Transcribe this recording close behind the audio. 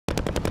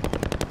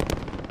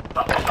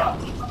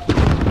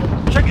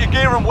Check your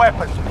gear and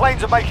weapons.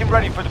 Planes are making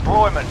ready for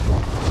deployment.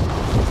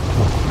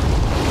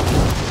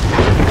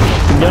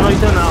 Yo no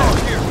hice nada.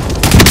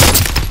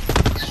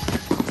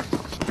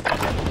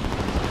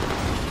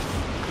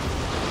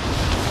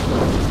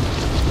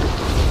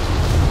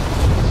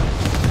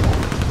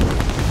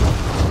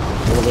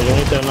 Como que yo no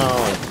hice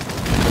nada.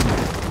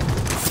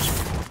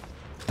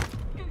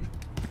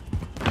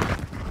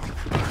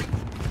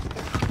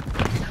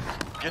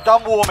 You're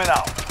done warming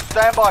up.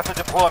 Stand by for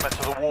deployment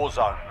to the war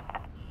zone.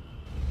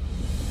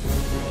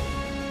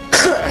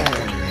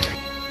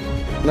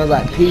 Smells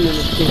like pee in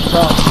the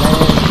TikTok, man.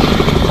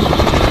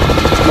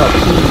 Smells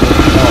pee in the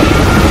TikTok.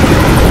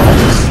 I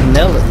just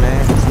smell it,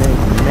 man. His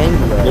name is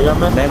Manuel.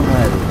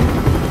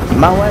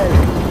 Manuel.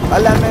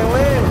 Hola,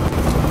 Manuel.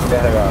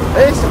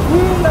 It's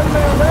cool,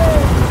 Manuel.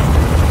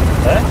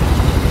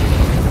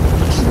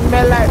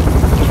 Smell like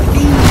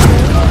pee.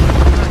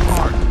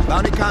 Marked.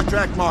 Bounty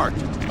contract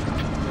marked.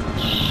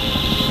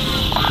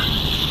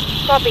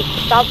 Copy.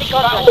 Bounty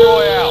contract. Battle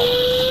Royale.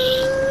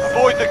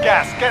 Avoid the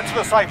gas. Get to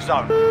the safe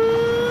zone.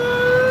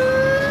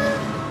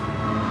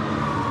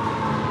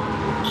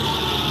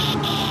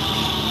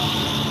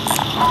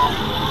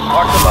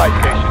 Mark the light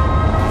station.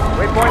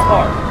 Waypoint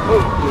marked.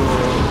 Move.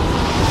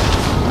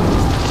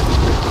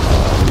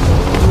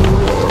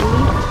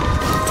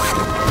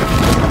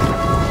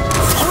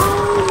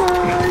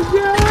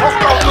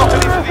 Hostiles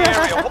dropping into the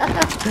area.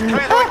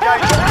 Clear to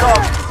engage the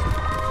targets.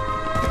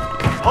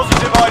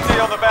 Positive ID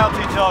on the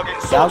bounty target.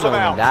 Y'all Sort them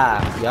gonna out.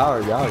 die. Y'all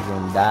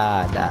gonna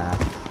die.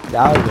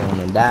 Y'all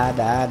gonna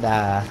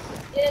die.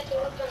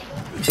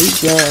 He's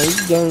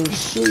gonna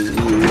shoot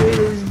you with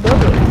his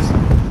bullets.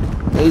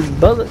 These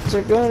bullets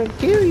are gonna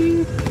kill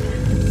you.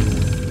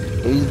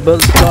 These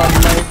bullets are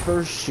made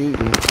for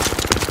shooting.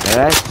 And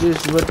that's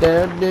just what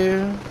they'll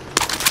do.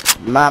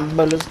 My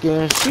bullets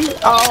gonna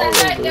shoot all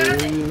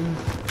over you.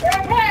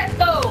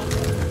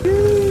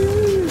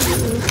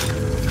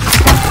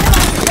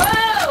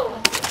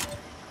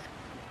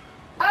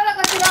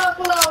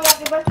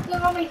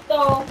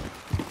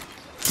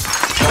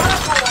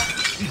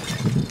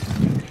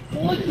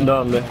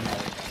 ¿Dónde?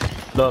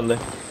 ¿Dónde?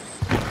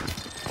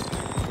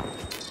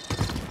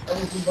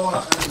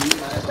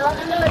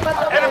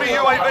 Enemy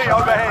UAV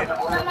overhead.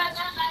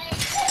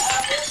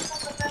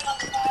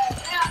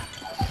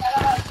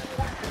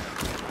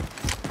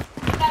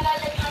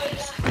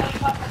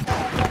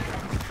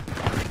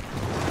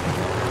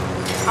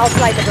 I'll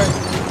fly the bird.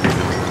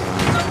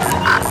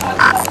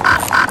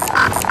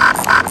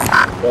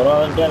 Pero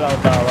en qué lado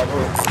estaba,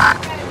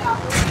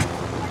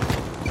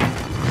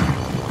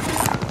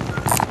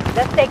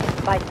 Let's take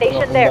it. By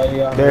station there.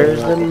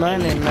 There's the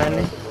money.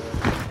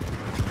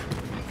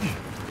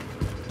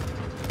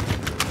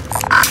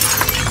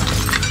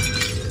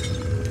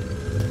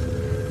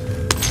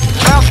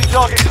 Bounty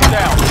target is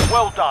down.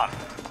 Well done.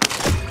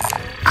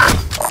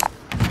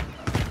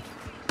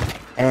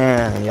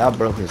 And y'all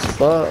broke as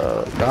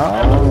fuck,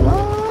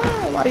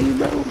 dog. Why you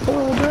broke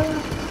for, bro?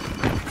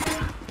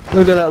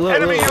 Look at that, look.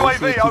 Enemy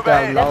UAV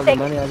overhead. $2,000 of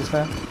money I just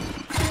found.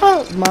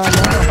 Oh, my.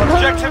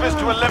 Objective is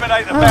to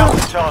eliminate the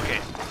bounty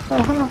target.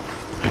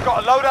 You've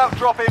got a loadout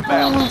drop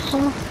inbound.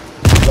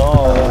 No,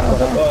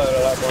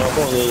 la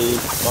conozco y...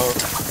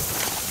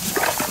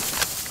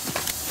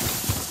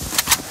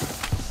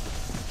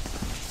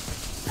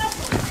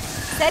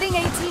 Setting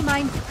AT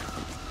mine.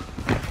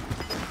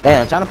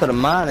 Damn, trying to put a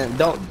mine in.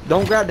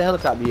 Don't grab the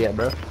helicopter yet,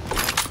 bro.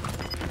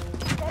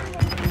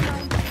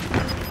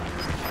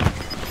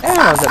 Damn,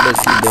 I was that bitch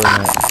keep doing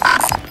that.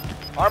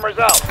 Armor's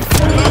out.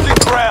 Losing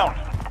ground.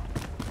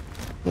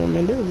 What am I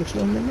doing? What you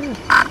want me to do?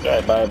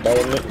 Yeah, by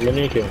the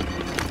munition.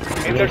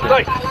 In their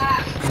sight.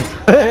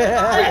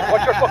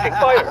 Watch your fucking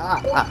fire.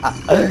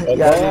 You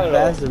gotta be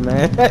faster,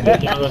 man.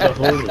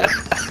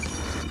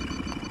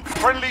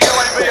 Friendly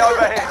UAV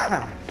overhead.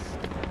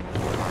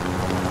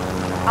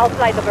 I'll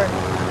fly the bird.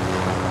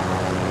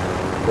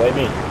 Wait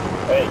me.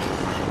 Hey.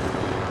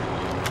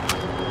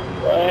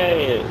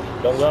 Wait.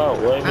 Don't go.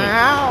 Wait me.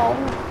 Ow.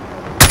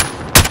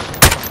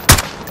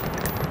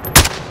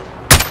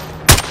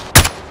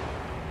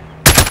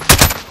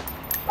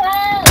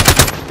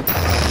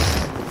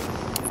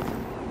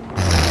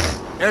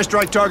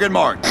 Airstrike target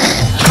marked.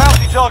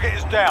 Bounty target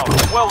is down.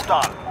 Well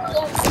done.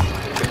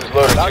 This is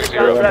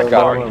loader 2-0.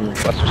 Got it.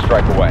 Let's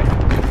strike away.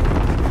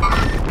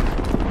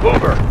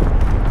 Mover.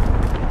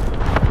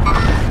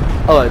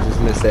 Oh, I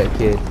just missed that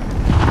kid.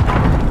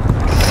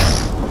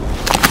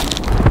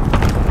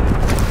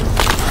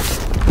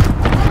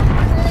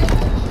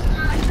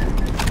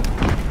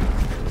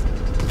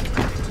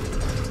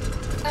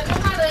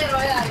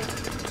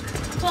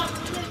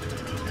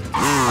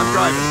 I'm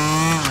driving.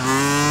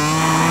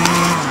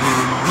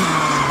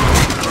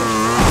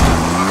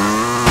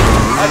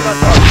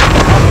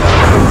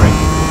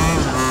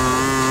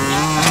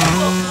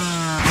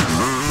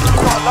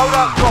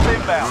 Loadout drop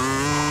inbound.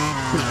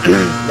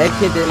 That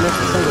kid didn't miss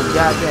a single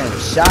goddamn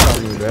shot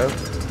on me, bro.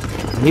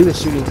 He was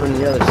shooting from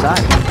the other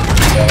side.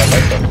 Yeah, I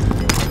like that.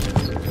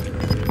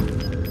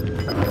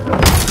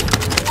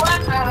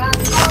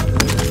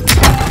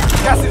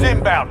 Gas is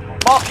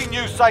inbound. Marking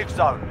new safe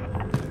zone.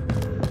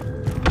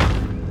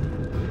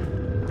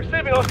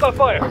 Receiving hostile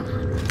fire.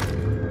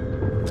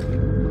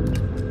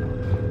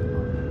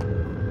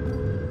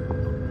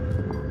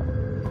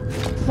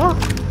 Fuck.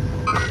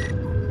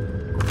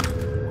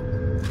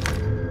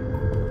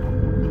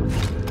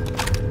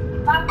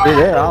 Dude,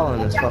 they're all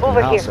in this fucking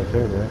Over house here. up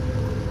here, bro.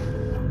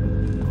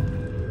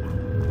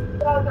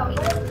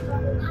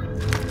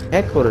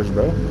 Headquarters,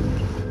 bro.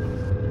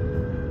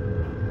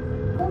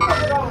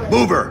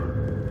 Mover!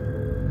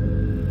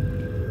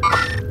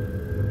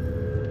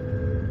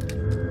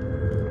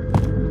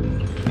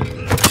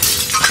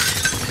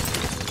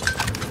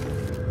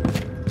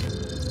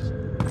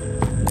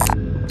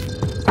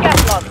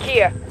 Gas mask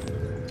here.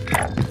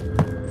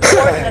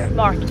 Coordinates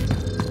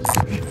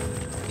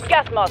marked.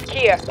 Gas mask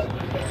here.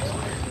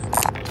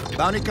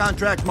 Bounty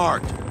contract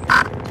marked.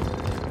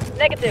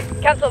 Negative.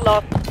 Cancel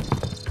loss.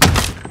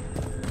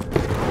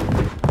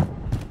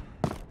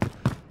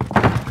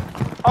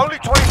 Only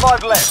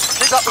 25 left.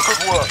 Keep up the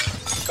good work.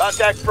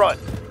 Contact front.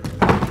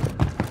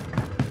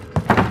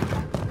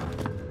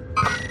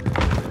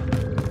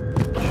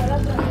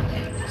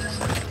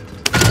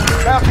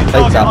 Bounty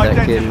target out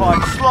that kid.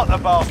 identified. Slot the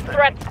bastard.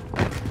 Threat.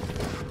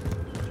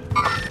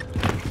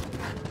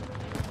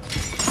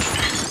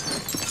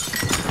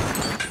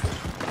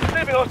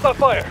 Receiving hostile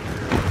fire.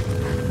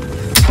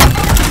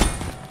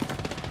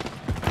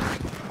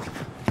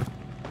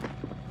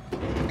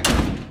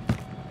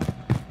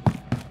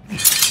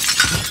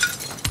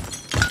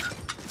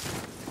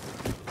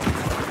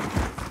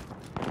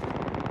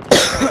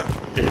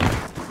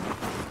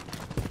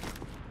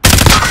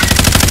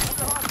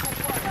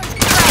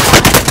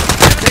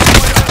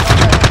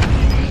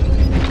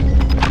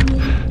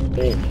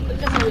 Hey.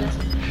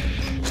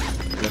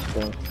 Let's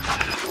go.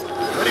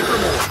 Ready for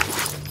more.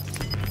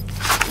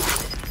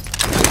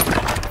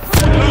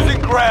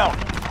 Losing ground.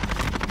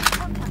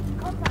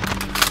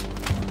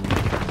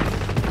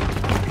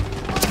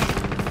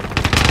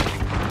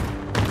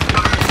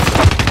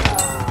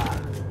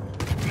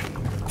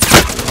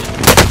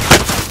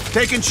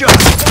 Taking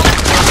shots.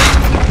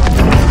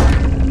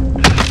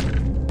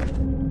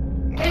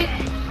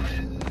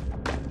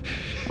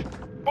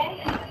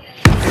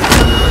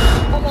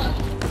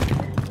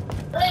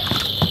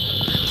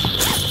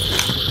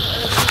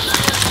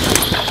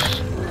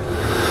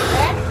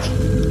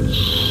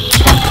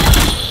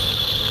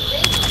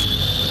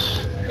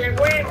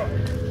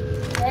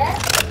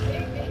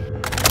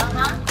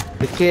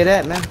 The kid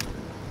at, man.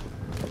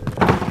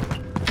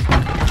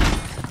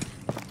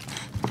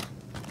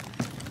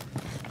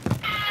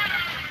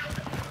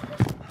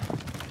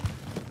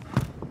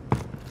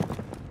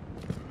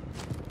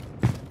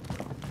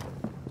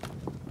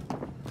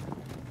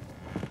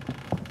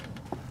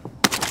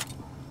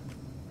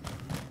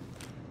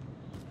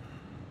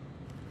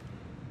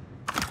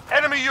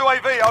 Enemy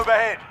UAV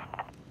overhead.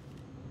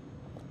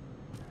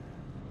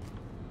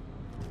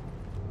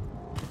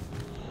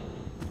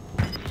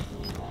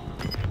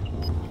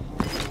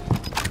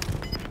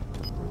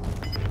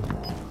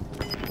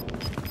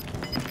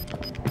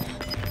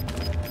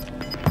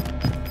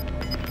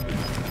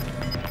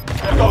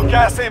 We've got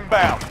gas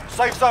inbound.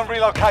 Safe zone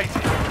relocated.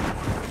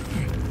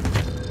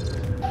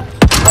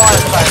 Fire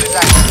sale is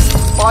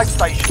active. Buy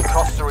station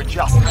costs are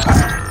adjusted.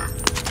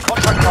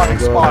 Contract time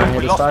expired.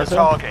 We lost the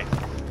target.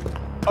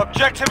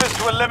 Objective is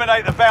to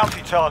eliminate the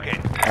bounty target.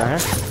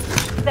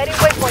 Setting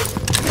waypoint.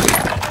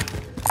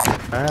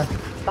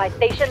 By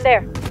station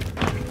there.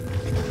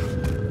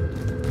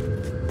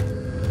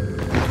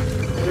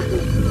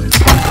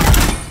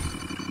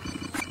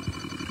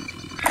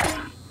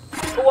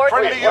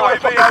 Friendly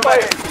Coordinates UAV marked.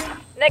 overhead.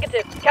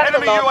 Negative. Cancel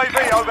Enemy loss.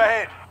 UAV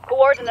overhead.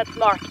 Coordinates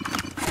marked.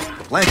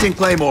 Planting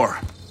Claymore.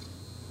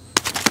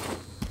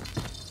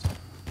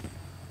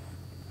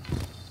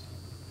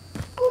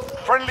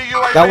 Friendly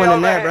UAV Got one in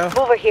overhead. there,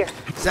 bro. Over here.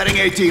 Setting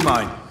AT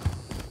mine.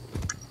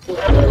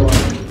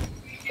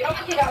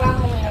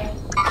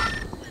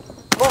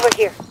 Over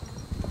here.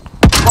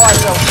 Fire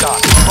cell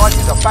shut.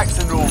 Prices are back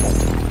to normal.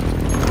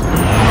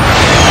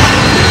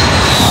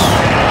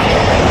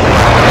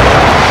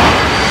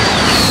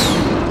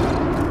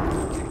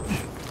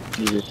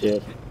 Jesus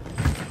shit.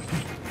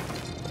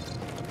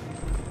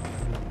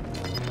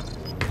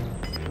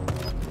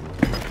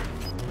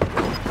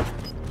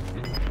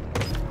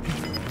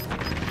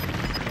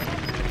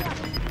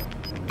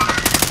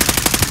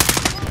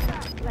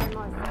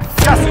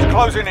 Gas is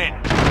closing in.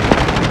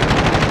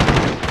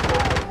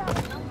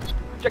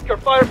 Check your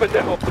fire,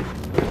 pendejo.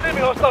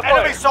 Receiving hostile fire.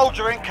 Enemy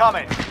soldier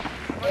incoming.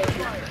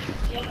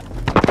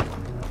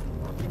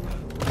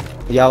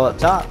 Y'all up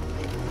top.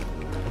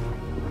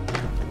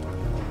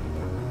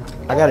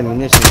 I got a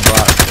munitions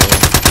box.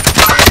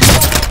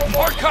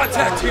 Hard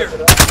contact here.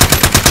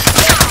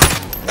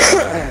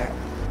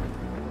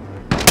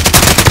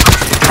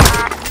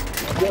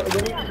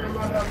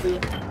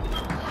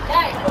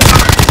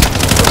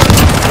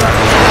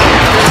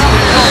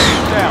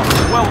 Down.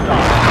 Well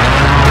done.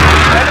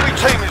 Enemy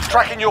team is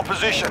tracking your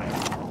position.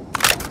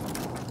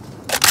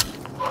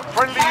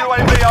 Friendly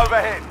UAV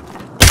overhead.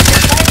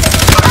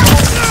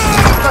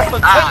 Less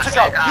than 10 to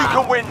go. You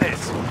can win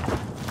this.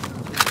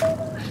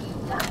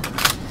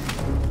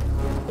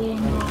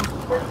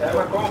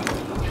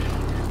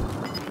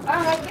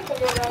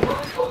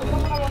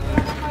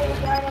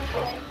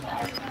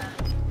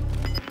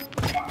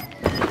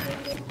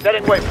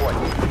 Setting waypoint.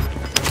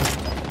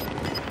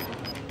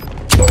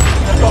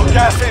 They've got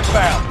gas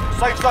inbound.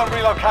 Safe zone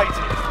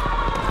relocated.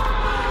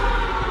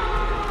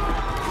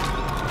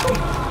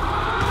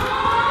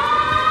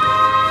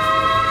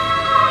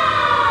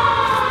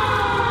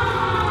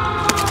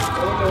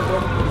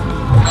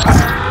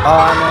 Oh,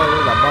 I know,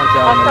 there's a bunch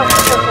of them in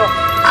there, bro.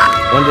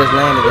 One just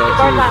landed there,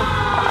 too.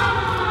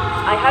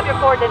 I have your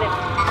coordinates.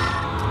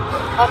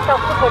 Hostile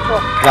support patrol.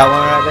 Got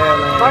one right there,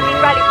 landing. Marking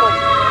rally point.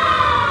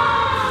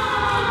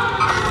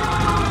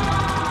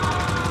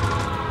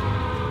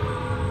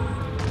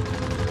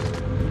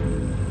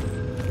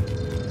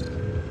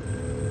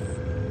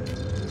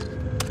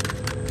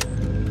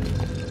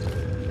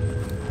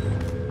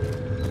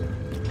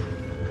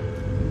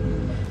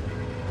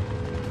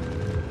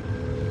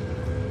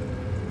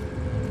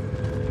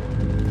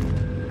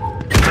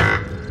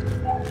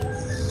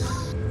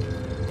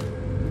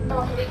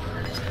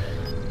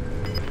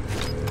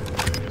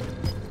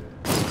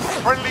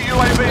 Friendly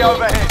UAV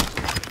overhead.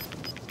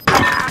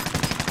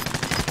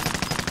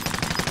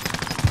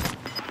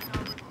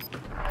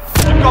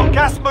 You've got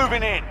gas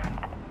moving in.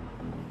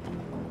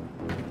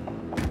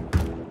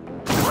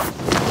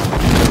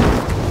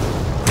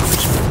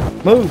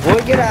 Move,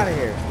 boy, get out of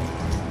here.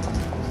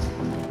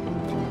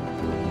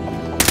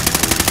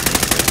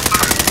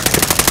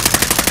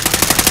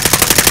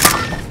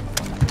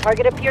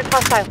 Target appears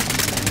hostile.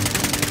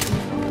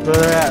 Where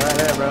they're at, right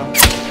there, bro.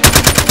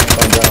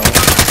 I'm down.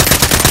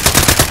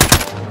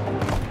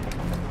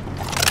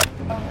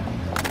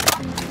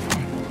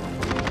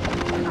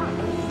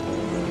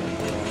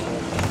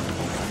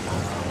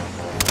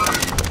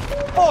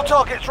 Four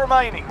targets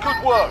remaining.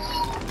 Good work.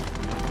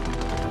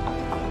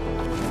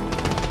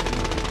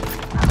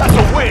 That's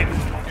a win.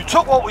 You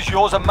took what was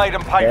yours and made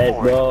them pay Let's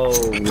for it. go.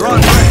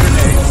 Run,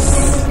 grenade.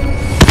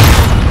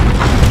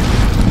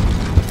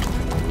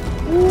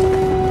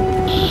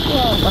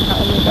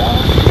 Behind me,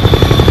 dog.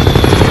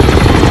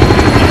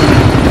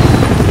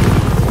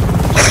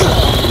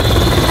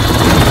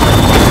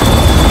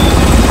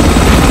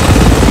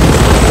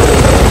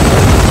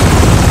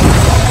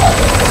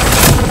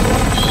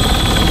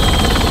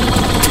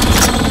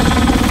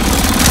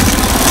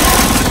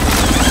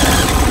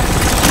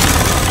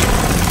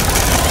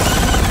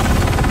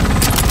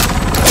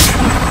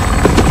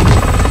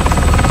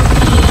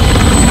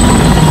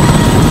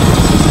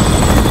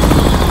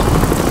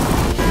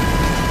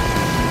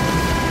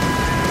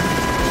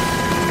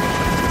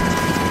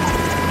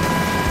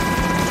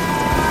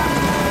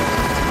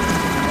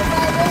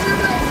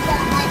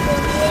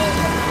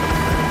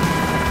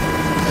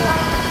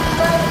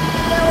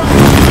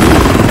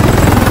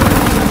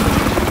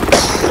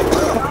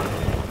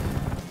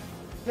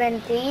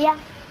 Mentira.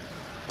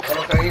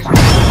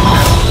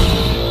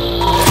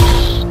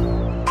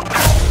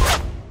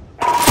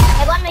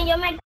 Cuando yo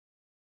me